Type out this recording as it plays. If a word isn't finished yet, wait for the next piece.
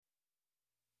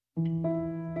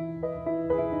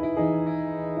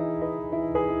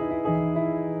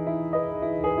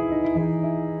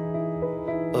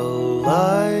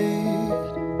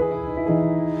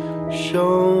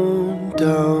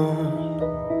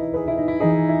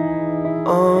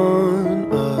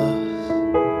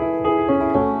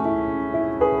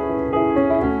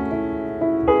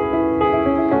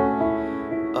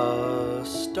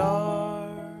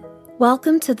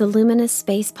to the Luminous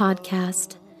Space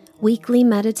Podcast, weekly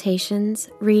meditations,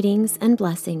 readings, and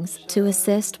blessings to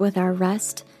assist with our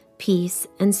rest, peace,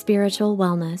 and spiritual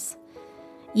wellness.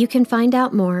 You can find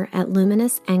out more at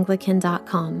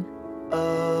luminousanglican.com.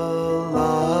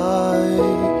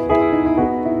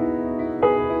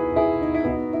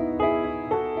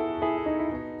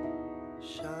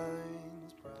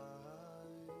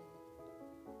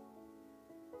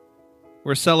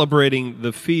 We're celebrating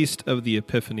the Feast of the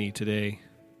Epiphany today.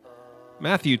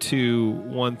 Matthew 2,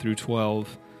 1 through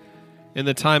 12. In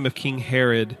the time of King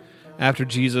Herod, after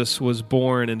Jesus was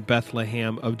born in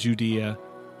Bethlehem of Judea,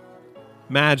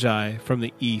 Magi from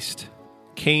the east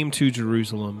came to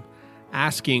Jerusalem,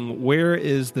 asking, "Where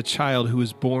is the child who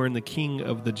was born the King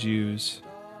of the Jews?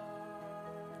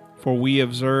 For we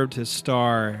observed his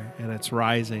star and its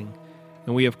rising,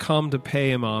 and we have come to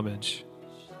pay him homage."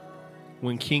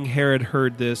 When King Herod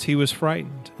heard this, he was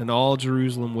frightened, and all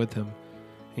Jerusalem with him,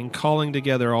 and calling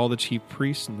together all the chief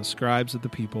priests and the scribes of the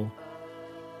people,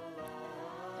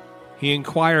 he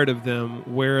inquired of them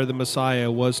where the Messiah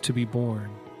was to be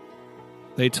born.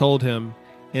 They told him,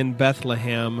 "In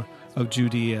Bethlehem of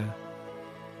Judea,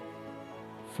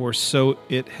 for so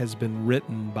it has been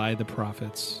written by the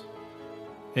prophets.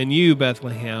 And you,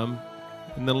 Bethlehem,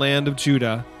 in the land of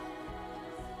Judah,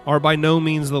 are by no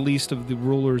means the least of the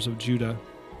rulers of Judah.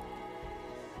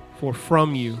 For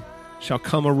from you shall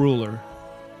come a ruler,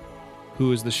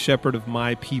 who is the shepherd of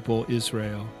my people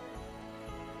Israel."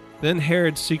 Then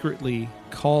Herod secretly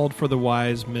called for the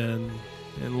wise men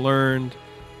and learned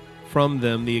from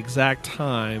them the exact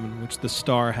time in which the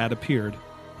star had appeared.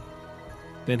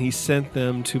 Then he sent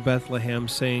them to Bethlehem,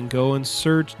 saying, "Go and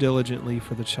search diligently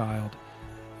for the child,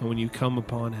 and when you come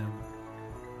upon him,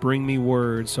 bring me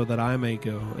word so that I may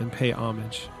go and pay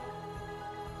homage."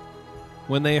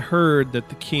 When they heard that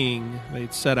the king, they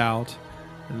set out,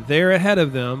 and there ahead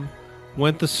of them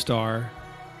went the star.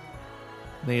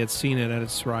 They had seen it at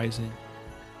its rising,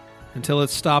 until it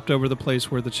stopped over the place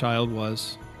where the child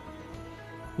was.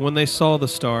 When they saw the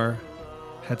star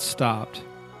had stopped,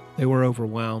 they were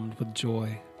overwhelmed with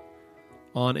joy.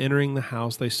 On entering the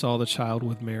house, they saw the child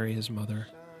with Mary, his mother,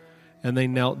 and they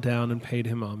knelt down and paid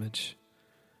him homage.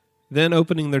 Then,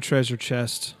 opening their treasure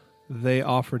chest, they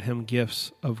offered him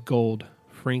gifts of gold,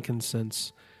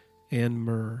 frankincense, and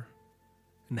myrrh.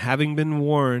 And having been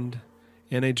warned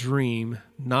in a dream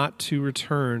not to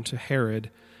return to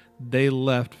Herod, they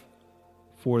left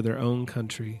for their own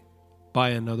country by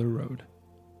another road.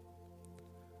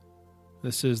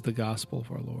 This is the gospel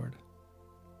of our Lord.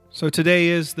 So today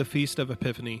is the Feast of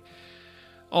Epiphany.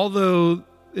 Although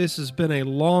this has been a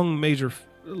long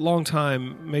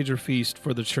time major feast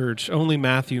for the church, only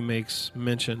Matthew makes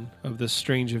mention of this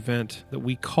strange event that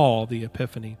we call the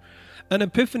Epiphany. An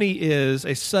epiphany is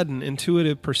a sudden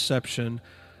intuitive perception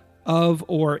of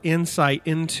or insight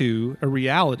into a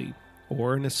reality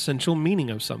or an essential meaning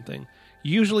of something,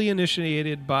 usually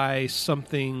initiated by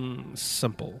something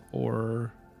simple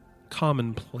or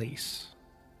commonplace.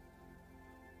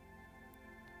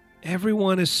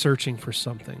 Everyone is searching for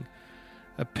something.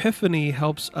 Epiphany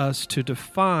helps us to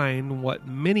define what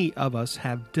many of us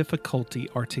have difficulty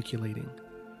articulating.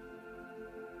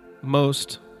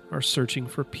 Most are searching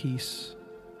for peace.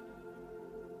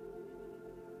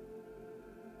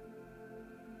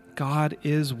 God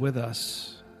is with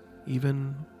us,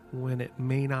 even when it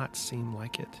may not seem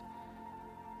like it.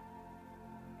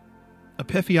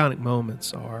 Epiphanic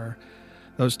moments are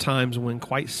those times when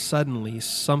quite suddenly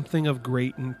something of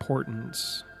great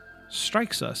importance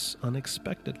strikes us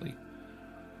unexpectedly.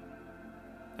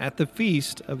 At the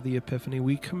Feast of the Epiphany,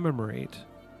 we commemorate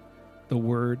the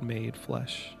Word made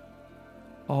flesh.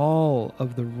 All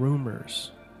of the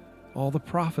rumors, all the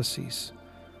prophecies,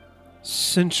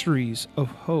 centuries of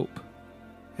hope,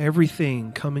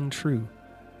 everything coming true.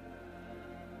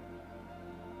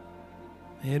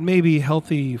 It may be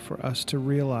healthy for us to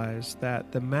realize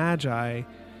that the Magi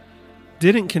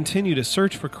didn't continue to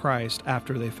search for Christ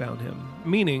after they found him,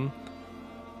 meaning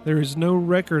there is no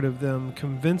record of them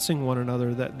convincing one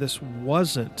another that this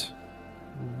wasn't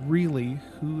really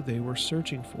who they were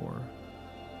searching for.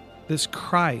 This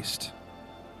Christ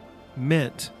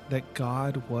meant that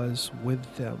God was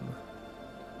with them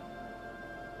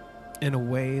in a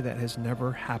way that has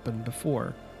never happened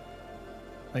before.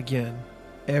 Again,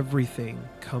 everything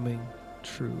coming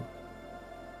true.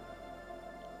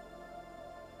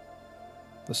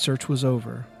 The search was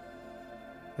over.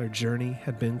 Their journey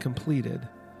had been completed.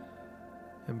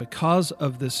 And because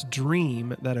of this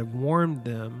dream that had warned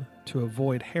them to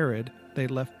avoid Herod, they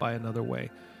left by another way.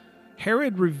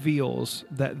 Herod reveals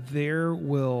that there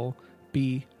will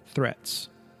be threats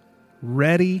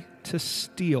ready to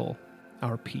steal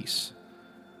our peace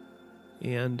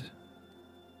and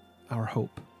our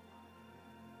hope.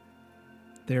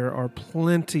 There are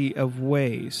plenty of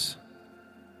ways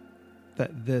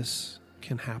that this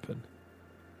can happen.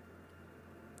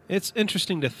 It's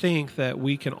interesting to think that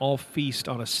we can all feast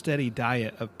on a steady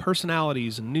diet of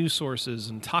personalities and news sources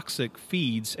and toxic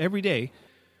feeds every day,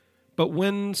 but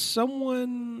when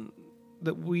someone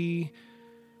that we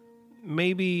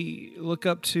maybe look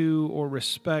up to or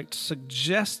respect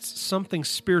suggests something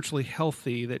spiritually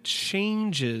healthy that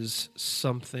changes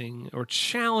something or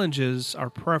challenges our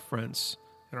preference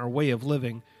and our way of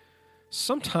living,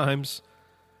 sometimes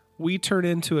we turn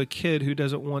into a kid who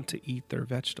doesn't want to eat their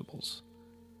vegetables.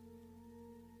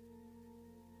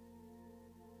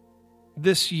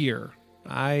 This year,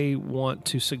 I want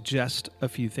to suggest a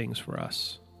few things for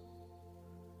us.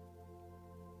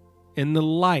 In the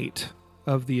light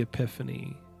of the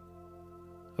Epiphany,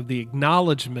 of the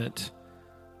acknowledgement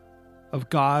of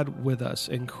God with us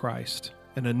in Christ,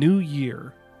 and a new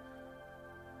year,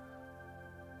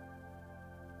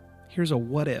 here's a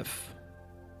what if.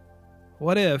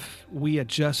 What if we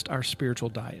adjust our spiritual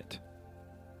diet?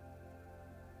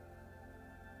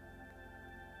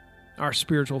 Our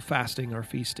spiritual fasting, our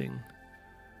feasting.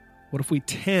 What if we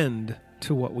tend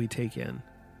to what we take in?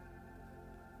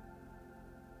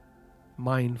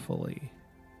 Mindfully.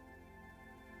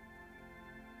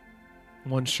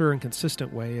 One sure and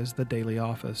consistent way is the daily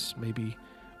office. Maybe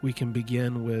we can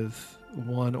begin with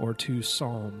 1 or 2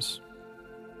 Psalms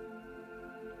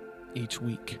each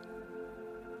week.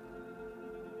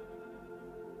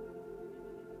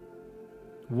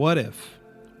 What if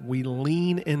we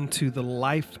lean into the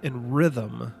life and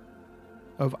rhythm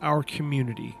of our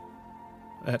community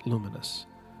at Luminous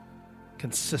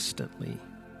consistently?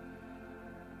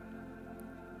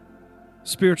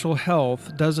 Spiritual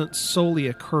health doesn't solely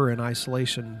occur in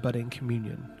isolation, but in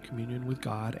communion with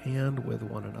God and with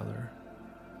one another.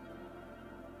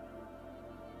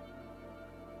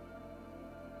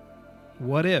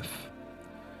 What if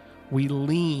we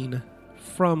lean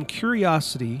from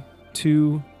curiosity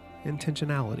to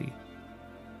intentionality?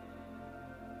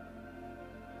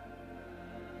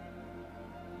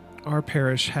 Our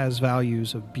parish has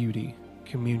values of beauty,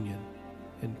 communion,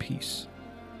 and peace.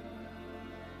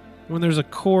 When there's a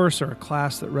course or a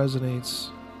class that resonates,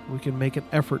 we can make an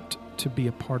effort to be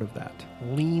a part of that.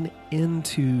 Lean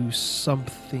into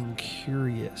something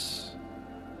curious.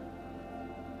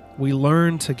 We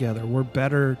learn together. We're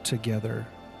better together.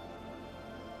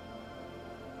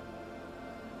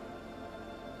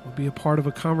 We'll be a part of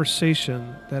a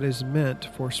conversation that is meant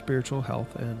for spiritual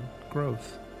health and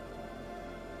growth.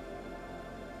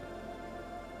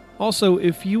 Also,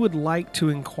 if you would like to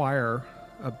inquire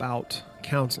about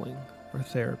counseling or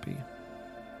therapy,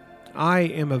 I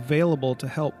am available to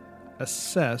help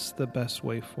assess the best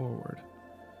way forward.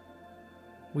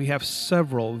 We have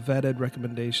several vetted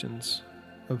recommendations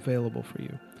available for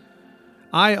you.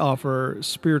 I offer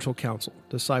spiritual counsel,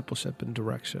 discipleship, and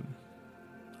direction.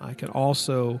 I can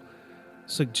also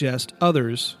suggest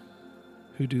others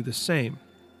who do the same.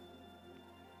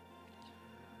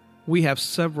 We have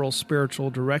several spiritual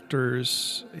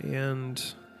directors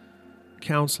and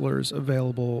counselors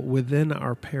available within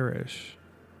our parish.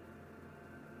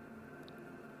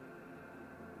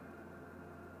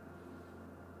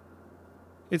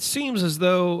 It seems as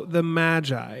though the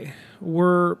Magi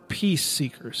were peace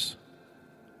seekers,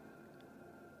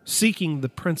 seeking the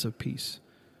Prince of Peace.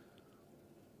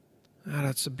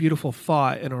 That's a beautiful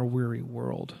thought in our weary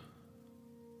world.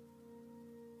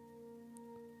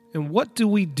 And what do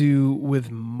we do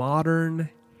with modern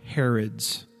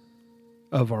Herods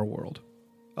of our world,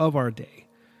 of our day?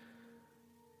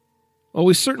 Well,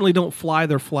 we certainly don't fly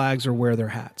their flags or wear their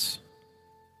hats.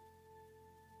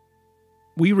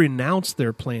 We renounce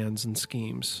their plans and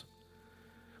schemes.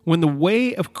 When the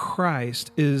way of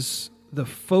Christ is the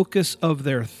focus of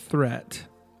their threat,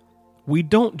 we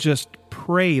don't just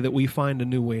pray that we find a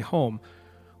new way home.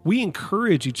 We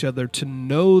encourage each other to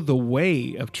know the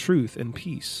way of truth and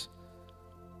peace.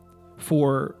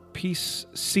 For peace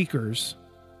seekers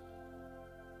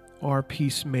are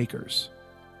peacemakers.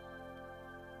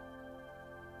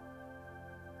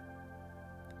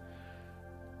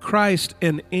 Christ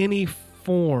in any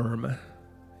form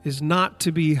is not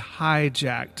to be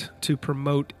hijacked to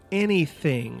promote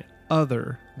anything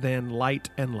other than light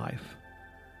and life.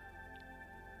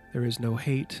 There is no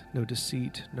hate, no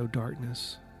deceit, no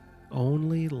darkness,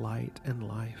 only light and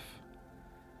life.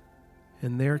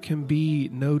 And there can be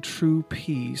no true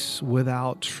peace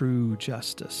without true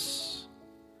justice.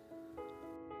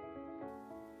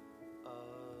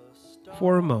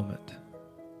 For a moment,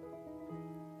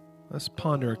 let's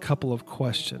ponder a couple of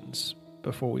questions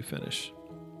before we finish.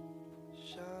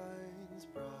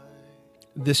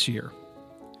 This year,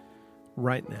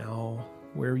 right now,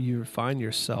 where you find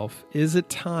yourself, is it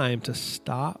time to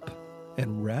stop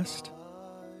and rest?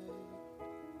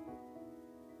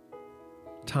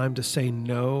 Time to say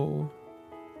no?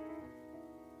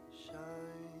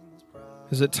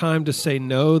 Is it time to say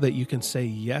no that you can say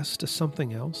yes to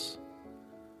something else?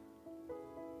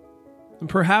 And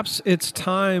perhaps it's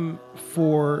time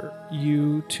for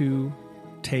you to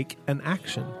take an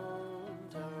action.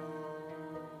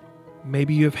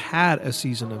 Maybe you've had a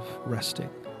season of resting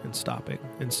and stopping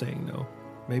and saying no.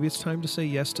 Maybe it's time to say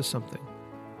yes to something.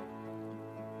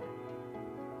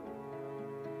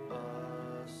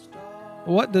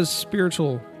 What does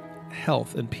spiritual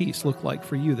health and peace look like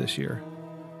for you this year?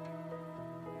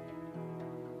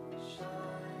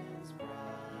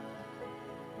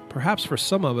 Perhaps for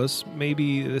some of us,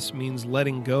 maybe this means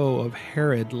letting go of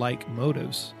Herod-like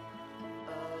motives.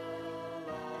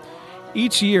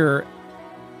 Each year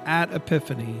at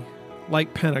Epiphany,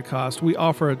 like Pentecost, we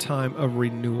offer a time of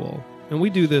renewal. And we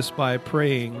do this by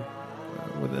praying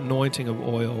with anointing of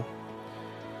oil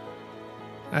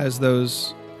as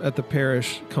those at the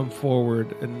parish come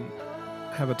forward and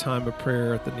have a time of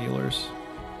prayer at the kneelers.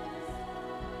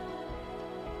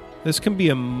 This can be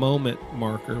a moment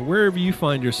marker. Wherever you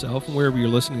find yourself and wherever you're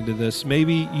listening to this,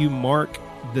 maybe you mark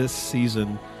this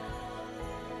season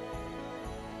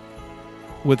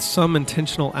with some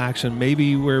intentional action.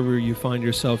 Maybe wherever you find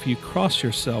yourself, you cross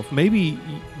yourself. Maybe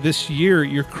this year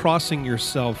you're crossing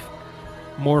yourself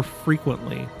more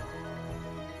frequently,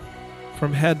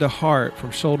 from head to heart,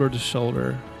 from shoulder to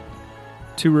shoulder,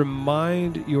 to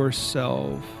remind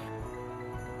yourself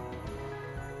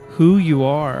who you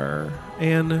are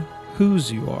and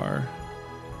whose you are.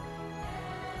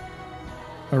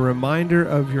 A reminder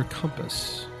of your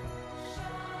compass.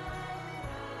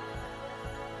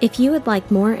 If you would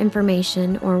like more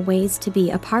information or ways to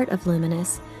be a part of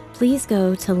Luminous, please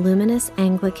go to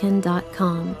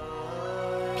luminousanglican.com.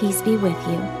 Peace be with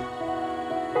you.